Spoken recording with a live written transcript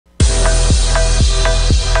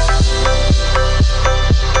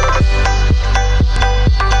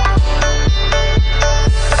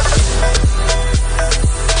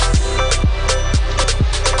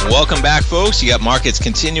Welcome back, folks. You got markets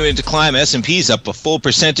continuing to climb. S&P's up a full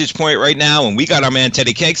percentage point right now, and we got our man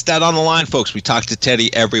Teddy Kekstadt on the line, folks. We talk to Teddy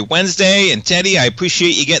every Wednesday, and Teddy, I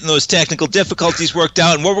appreciate you getting those technical difficulties worked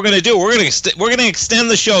out. And what we're going to do, we're going to extend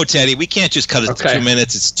the show, Teddy. We can't just cut it to 2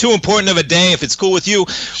 minutes. It's too important of a day. If it's cool with you,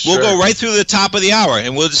 we'll go right through the top of the hour,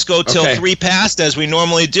 and we'll just go till 3 past as we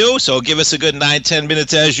normally do. So give us a good 9-10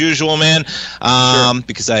 minutes as usual, man,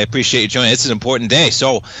 because I appreciate you joining. It's an important day.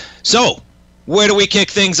 So. Where do we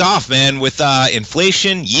kick things off, man, with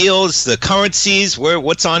inflation, yields, the currencies?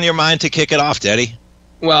 What's on your mind to kick it off, Teddy?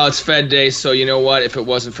 Well, it's Fed Day, so you know what? If it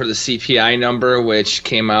wasn't for the CPI number, which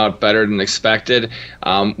came out better than expected,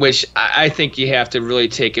 which I think you have to really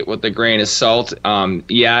take it with a grain of salt.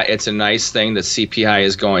 Yeah, it's a nice thing that CPI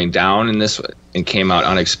is going down in this and came out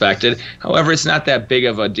unexpected. However, it's not that big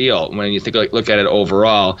of a deal when you look at it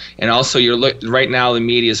overall. And also, right now the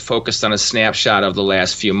media is focused on a snapshot of the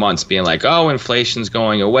last few months, being like, oh, inflation's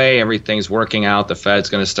going away, everything's working out, the Fed's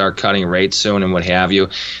going to start cutting rates soon and what have you.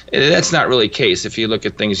 That's not really the case if you look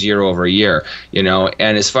at things year over year, you know.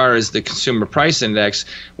 And as far as the consumer price index,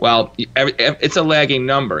 well, it's a lagging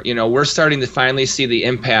number. You know, we're starting to finally see the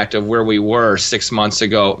impact of where we were 6 months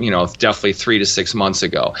ago, you know, definitely 3 to 6 months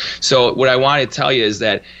ago. So what I want to tell you is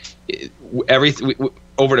that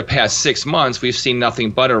over the past 6 months, we've seen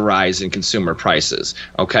nothing but a rise in consumer prices.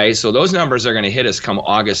 Okay, so those numbers are going to hit us come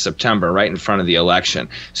August, September, right in front of the election.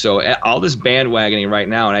 So all this bandwagoning right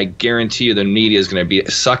now, and I guarantee you the media is going to be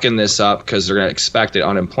sucking this up because they're going to expect that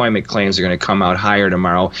unemployment claims are going to come out higher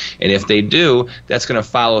tomorrow. And if they do, that's going to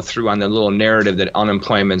follow through on the little narrative that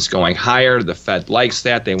unemployment's going higher. The Fed likes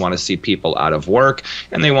that. They want to see people out of work,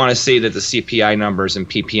 and they want to see that the CPI numbers and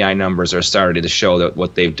PPI numbers are starting to show that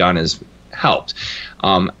what they've done is helped.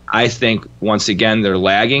 I think, once again, they're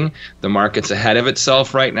lagging. The market's ahead of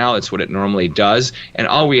itself right now. That's what it normally does. And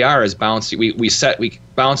all we are is bouncing. We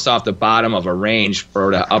bounced off the bottom of a range,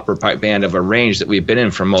 or the upper band of a range that we've been in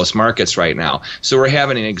for most markets right now. So we're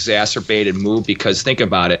having an exacerbated move because, think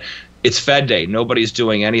about it, it's Fed Day. Nobody's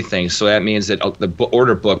doing anything. So that means that the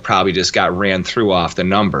order book probably just got ran through off the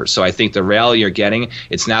numbers. So I think the rally you're getting,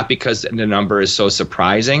 it's not because the number is so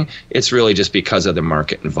surprising. It's really just because of the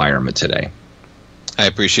market environment today. I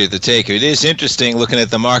appreciate the take. It is interesting looking at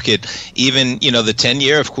the market. Even, you know, the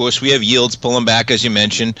 10-year, of course, we have yields pulling back, as you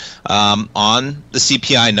mentioned, on the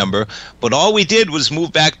CPI number. But all we did was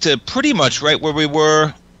move back to pretty much right where we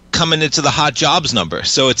were coming into the hot jobs number.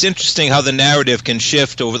 So it's interesting how the narrative can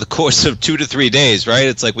shift over the course of 2 to 3 days, right?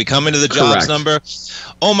 It's like we come into the jobs number.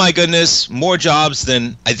 Oh, my goodness, more jobs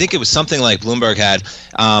than I think it was something like Bloomberg had.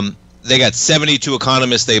 They got 72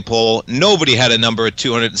 economists they poll. Nobody had a number at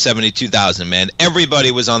 272,000, man. Everybody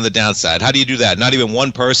was on the downside. How do you do that? Not even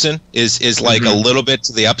one person is like a little bit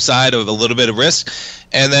to the upside of a little bit of risk.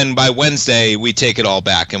 And then by Wednesday, we take it all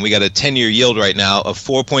back. And we got a 10-year yield right now of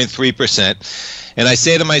 4.3%. And I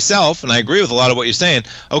say to myself, and I agree with a lot of what you're saying,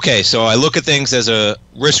 okay, so I look at things as a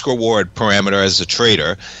risk-reward parameter as a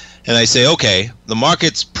trader. And I say, okay, the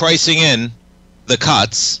market's pricing in the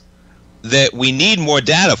cuts that we need more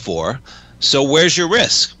data for. So where's your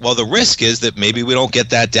risk? Well, the risk is that maybe we don't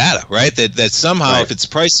get that data, right? That somehow if it's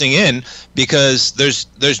pricing in, because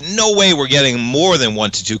there's no way we're getting more than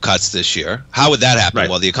 1 to 2 cuts this year. How would that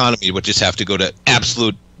happen? Well, the economy would just have to go to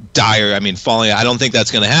absolute dire, falling. I don't think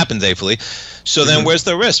that's going to happen, thankfully. So then where's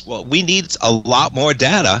the risk? Well, we need a lot more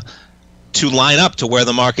data to line up to where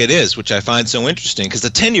the market is, which I find so interesting, because the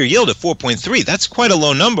 10-year yield at 4.3, that's quite a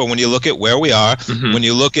low number when you look at where we are, when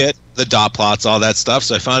you look at the dot plots, all that stuff.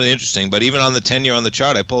 So I found it interesting. But even on the 10-year on the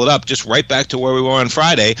chart, I pull it up just right back to where we were on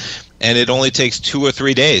Friday, and it only takes 2 or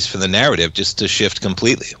 3 days for the narrative just to shift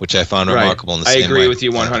completely, which I found remarkable in the same way. I agree with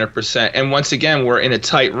you 100%. And once again, we're in a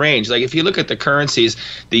tight range. Like if you look at the currencies,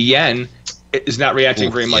 the yen is not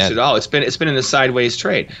reacting very much at all. It's been in the sideways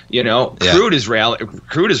trade. You know, crude is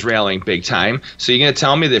rallying big time. So you're going to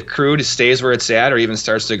tell me that if crude stays where it's at or even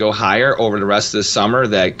starts to go higher over the rest of the summer,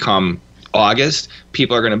 that come August,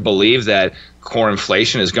 people are going to believe that core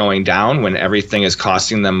inflation is going down when everything is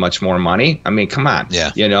costing them much more money? I mean, come on.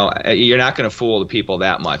 You know, you're not going to fool the people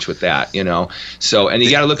that much with that, you know. So, and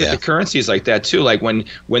you got to look at the currencies like that too. Like when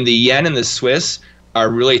the yen and the Swiss are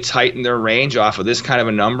really tight in their range off of this kind of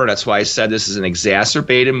a number. That's why I said this is an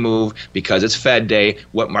exacerbated move because it's Fed Day.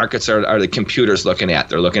 What markets are the computers looking at?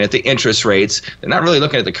 They're looking at the interest rates. They're not really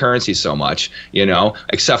looking at the currency so much, you know,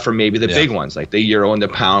 except for maybe the big ones like the euro and the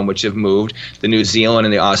pound, which have moved. The New Zealand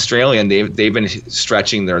and the Australian, they've been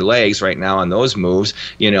stretching their legs right now on those moves,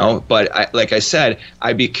 you know. But like I said,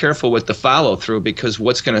 I'd be careful with the follow through because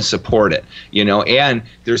what's going to support it, you know? And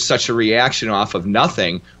there's such a reaction off of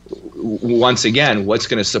nothing. Once again, what's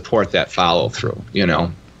going to support that follow through, you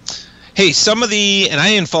know? Hey, some of the, and I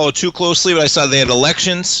didn't follow too closely, but I saw they had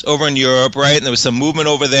elections over in Europe, right? And there was some movement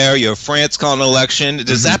over there. You have France calling an election.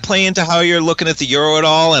 Does that play into how you're looking at the euro at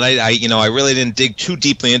all? And I really didn't dig too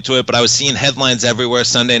deeply into it, but I was seeing headlines everywhere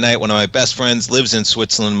Sunday night. One of my best friends lives in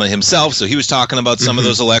Switzerland himself, so he was talking about some of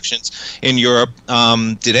those elections in Europe.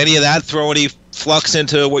 Did any of that throw any flux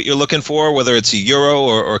into what you're looking for, whether it's a euro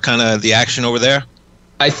or kind of the action over there?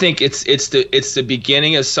 I think it's the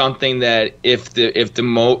beginning of something that if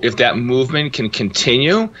that movement can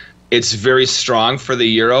continue, it's very strong for the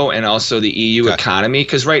euro and also the EU economy,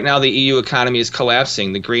 because right now the EU economy is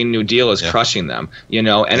collapsing. The Green New Deal is crushing them.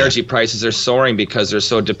 Energy prices are soaring because they're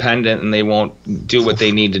so dependent and they won't do what they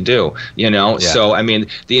need to do. So I mean,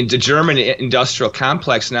 the German industrial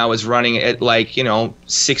complex now is running at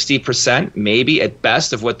 60% maybe at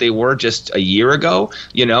best of what they were just a year ago.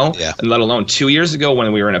 And let alone 2 years ago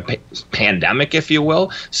when we were in a pandemic, if you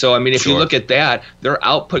will. So I mean, if you look at that, their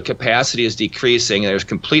output capacity is decreasing. There's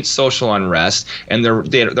complete social unrest, and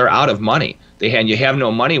they're out of money. You have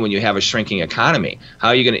no money when you have a shrinking economy. How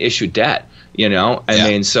are you going to issue debt?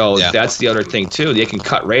 That's the other thing too. They can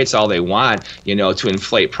cut rates all they want, to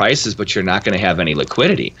inflate prices, but you're not going to have any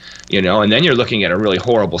liquidity, and then you're looking at a really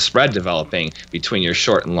horrible spread developing between your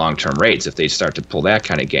short and long-term rates if they start to pull that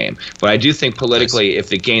kind of game. But I do think politically, if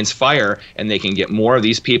the gains fire and they can get more of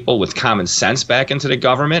these people with common sense back into the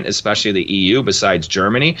government, especially the EU besides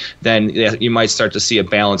Germany, then you might start to see a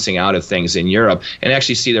balancing out of things in Europe and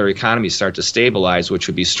actually see their economies start to stabilize, which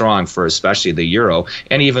would be strong for especially the euro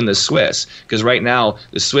and even the Swiss. Because right now,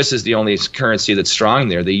 the Swiss is the only currency that's strong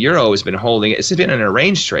there. The euro has been holding. It's been in a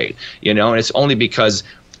range trade, and it's only because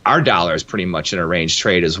our dollar is pretty much in a range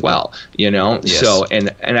trade as well, Yes. So,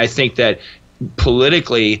 and I think that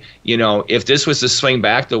politically, if this was to swing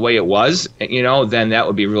back the way it was, then that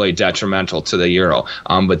would be really detrimental to the euro.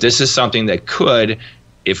 But this is something that could,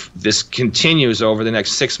 if this continues over the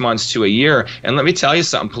next 6 months to a year, and let me tell you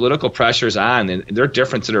something, political pressure's on, and they're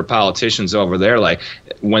different to their politicians over there. Like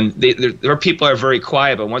when their people are very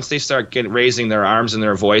quiet, but once they start raising their arms and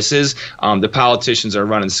their voices, the politicians are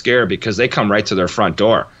running scared because they come right to their front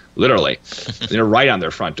door, literally. They're right on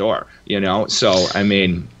their front door, So, I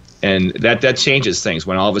mean, and that changes things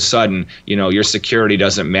when all of a sudden, your security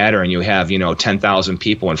doesn't matter and you have, 10,000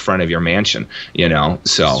 people in front of your mansion,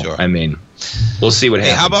 So, sure. I mean, we'll see what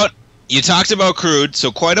happens. How about, you talked about crude,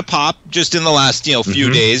 so quite a pop just in the last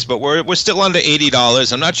few days, but we're still under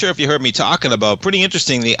 $80. I'm not sure if you heard me talking about, pretty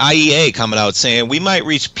interesting, the IEA coming out saying we might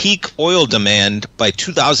reach peak oil demand by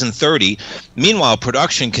 2030. Meanwhile,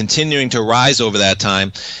 production continuing to rise over that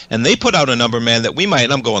time. And they put out a number, man, that we might,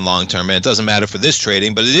 and I'm going long term, man, it doesn't matter for this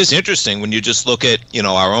trading, but it is interesting when you just look at,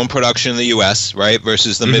 our own production in the U.S., right,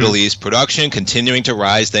 versus the Middle East. Production continuing to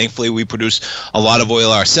rise. Thankfully, we produce a lot of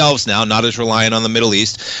oil ourselves now, not as reliant on the Middle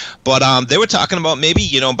East. But they were talking about maybe,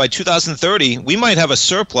 by 2030, we might have a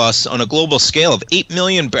surplus on a global scale of 8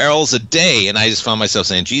 million barrels a day. And I just found myself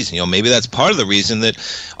saying, geez, maybe that's part of the reason that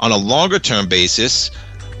on a longer term basis,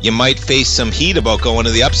 you might face some heat about going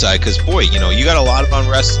to the upside. Because, boy, you got a lot of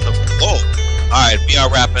unrest in the globe. All right, we are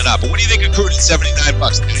wrapping up. But what do you think of crude at $79?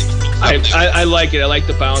 I like it. I like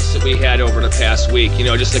the bounce that we had over the past week.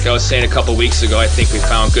 Just like I was saying a couple weeks ago, I think we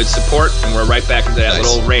found good support, and we're right back into that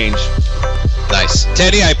little range. Nice.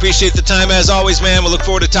 Teddy, I appreciate the time as always, man. We'll look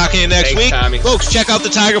forward to talking to you next week. Tommy. Folks, check out the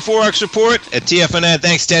Tiger Forex Report at TFNN.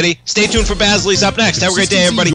 Thanks, Teddy. Stay tuned for Basley's up next. Have a great day, everybody.